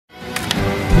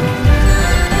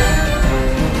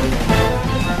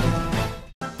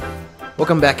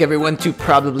Welcome back everyone to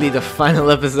probably the final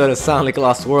episode of Sonic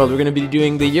Lost World. We're going to be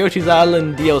doing the Yoshi's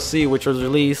Island DLC, which was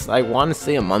released, I want to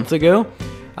say, a month ago.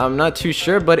 I'm not too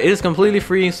sure, but it is completely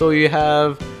free, so you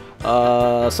have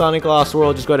Sonic Lost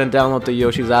World. Just go ahead and download the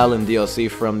Yoshi's Island DLC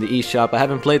from the eShop. I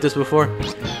haven't played this before,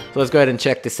 so let's go ahead and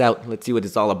check this out. Let's see what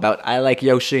it's all about. I like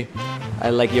Yoshi.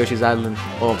 I like Yoshi's Island.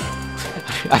 Oh,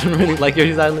 I don't really like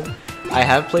Yoshi's Island. I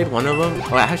have played one of them.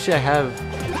 Oh, actually I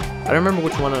have. I don't remember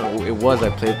which one it was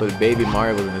I played, but Baby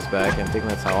Mario was in this back, and I think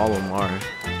that's how all of them are.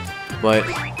 But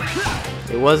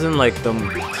it wasn't like the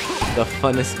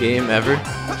funnest game ever.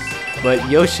 But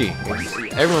Yoshi,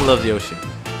 everyone loves Yoshi.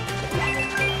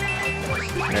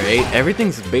 Alright,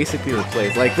 everything's basically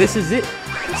replaced. Like, this is it.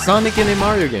 Sonic in a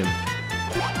Mario game.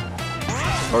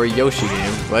 Or a Yoshi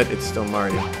game, but it's still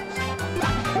Mario.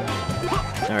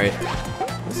 Alright,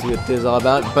 let's see what this is all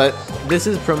about. But this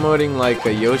is promoting like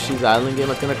a Yoshi's Island game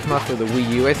that's gonna come out for the Wii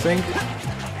U, I think.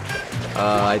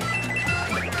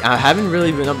 I haven't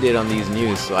really been updated on these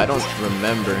news, so I don't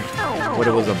remember what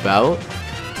it was about.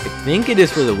 I think it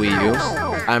is for the Wii U.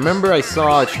 I remember I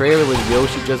saw a trailer where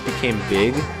Yoshi just became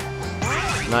big.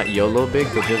 Not YOLO big,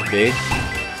 but just big.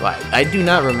 So I do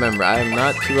not remember. I am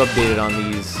not too updated on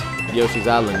these Yoshi's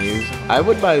Island news. I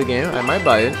would buy the game. I might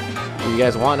buy it. If you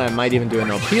guys want, I might even do an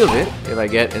LP of it if I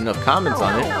get enough comments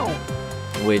on it,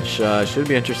 which should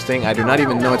be interesting. I do not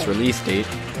even know its release date,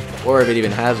 or if it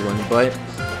even has one, but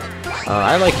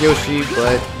I like Yoshi,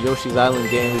 but Yoshi's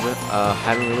Island games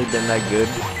haven't really been that good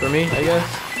for me, I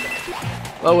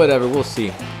guess. Well, whatever, we'll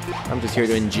see. I'm just here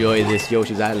to enjoy this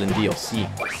Yoshi's Island DLC.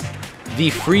 The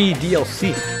free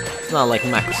DLC. It's not like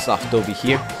Microsoft over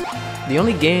here. The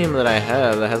only game that I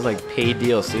have that has like paid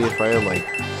DLC is probably like,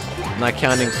 not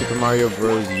counting Super Mario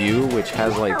Bros. U, which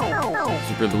has like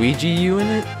Super Luigi U in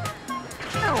it.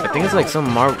 I think it's like some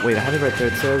Marvel. Wait, I have it right there.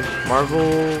 It says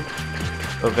Marvel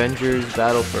Avengers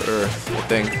Battle for Earth, I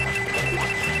think.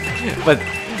 But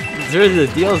the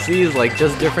DLC is like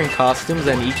just different costumes,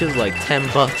 and each is like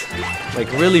 10 bucks.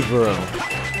 Like, really, bro?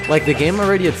 Like, the game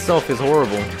already itself is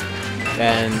horrible.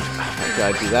 And oh my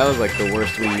god, dude, that was like the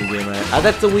worst Wii U game I have.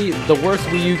 That's the worst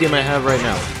Wii U game I have right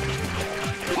now.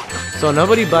 So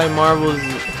nobody buy Marvel's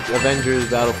Avengers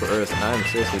Battle for Earth, and I'm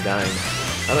seriously dying.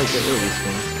 How do I get rid of these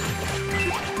things?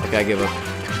 Okay, I give up.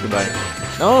 Goodbye.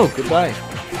 No, goodbye.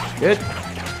 Good.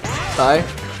 Bye.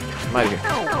 I'm out of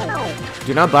here.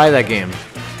 Do not buy that game.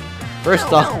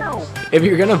 First off, if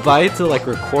you're gonna buy it to like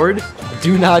record,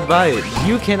 do not buy it.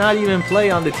 You cannot even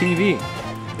play on the TV.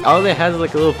 All it has is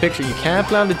like a little picture. You can't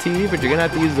play on the TV, but you're gonna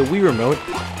have to use the Wii remote.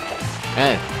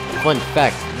 And fun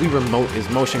fact, Wii remote is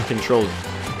motion controlled.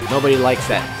 Nobody likes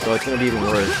that, so it's gonna be even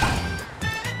worse.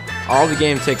 All the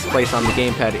game takes place on the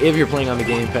gamepad. If you're playing on the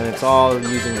gamepad, it's all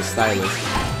using the stylus.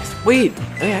 Wait,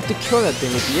 I have to kill that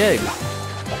thing with the eggs.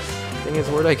 The thing is,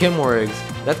 where do I get more eggs?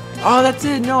 Oh, that's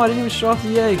it. No, I didn't even show off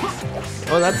the eggs.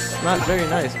 Oh, that's not very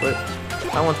nice, but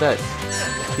I want that.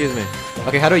 Excuse me.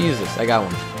 Okay, how do I use this? I got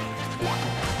one.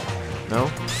 No.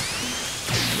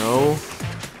 No.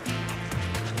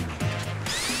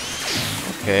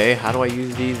 Okay, how do I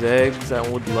use these eggs? I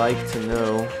would like to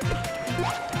know.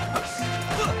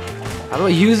 How do I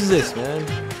use this, man?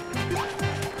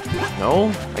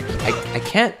 No? I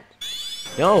can't.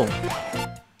 No.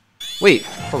 Wait,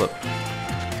 hold up.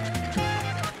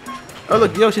 Oh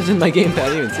look, Yoshi's in my gamepad. I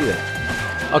didn't even see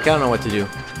that. Okay, I don't know what to do.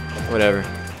 Whatever.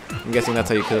 I'm guessing that's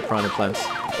how you kill the piranha plants.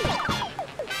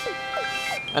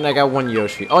 And I got one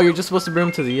Yoshi. Oh, you're just supposed to bring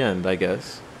him to the end, I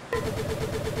guess.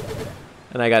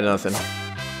 And I got nothing.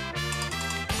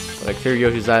 But I clear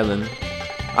Yoshi's Island.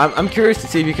 I'm curious to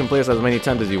see if you can play this as many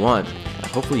times as you want.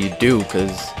 Hopefully you do,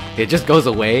 because it just goes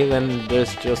away, then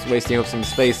there's just wasting up some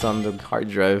space on the hard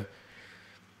drive.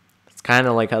 It's kind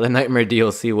of like how the Nightmare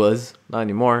DLC was. Not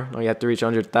anymore. Now you have to reach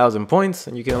 100,000 points,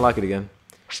 and you can unlock it again.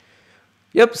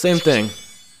 Yep, same thing.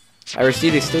 I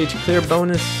received a stage clear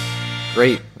bonus.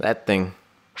 Great, that thing.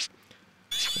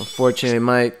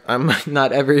 Unfortunately, I might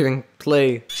not ever even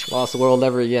play Lost World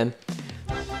ever again.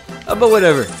 But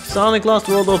whatever. Sonic Lost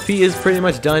World OP is pretty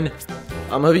much done.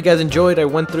 I hope you guys enjoyed. I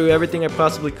went through everything I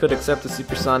possibly could except the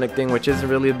Super Sonic thing, which isn't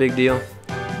really a big deal.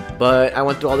 But I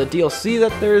went through all the DLC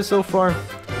that there is so far,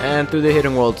 and through the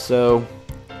hidden world. So,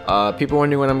 people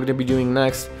wondering what I'm going to be doing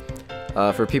next.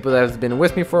 For people that have been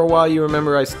with me for a while, you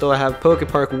remember I still have Poke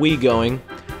Park Wii going.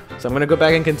 So I'm going to go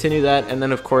back and continue that. And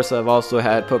then, of course, I've also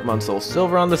had Pokemon Soul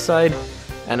Silver on the side.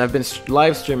 And I've been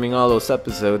live streaming all those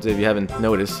episodes, if you haven't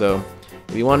noticed. So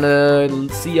if you want to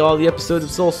see all the episodes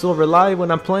of Soul Silver live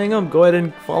when I'm playing them, go ahead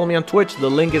and follow me on Twitch. The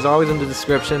link is always in the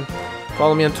description.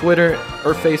 Follow me on Twitter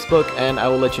or Facebook, and I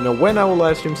will let you know when I will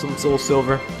live stream some Soul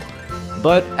Silver.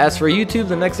 But as for YouTube,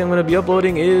 the next thing I'm going to be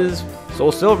uploading is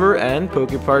Soul Silver and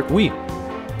Poke Park Wii.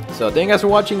 So thank you guys for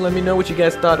watching. Let me know what you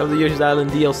guys thought of the Yoshi's Island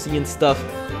DLC and stuff.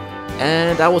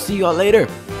 And I will see you all later.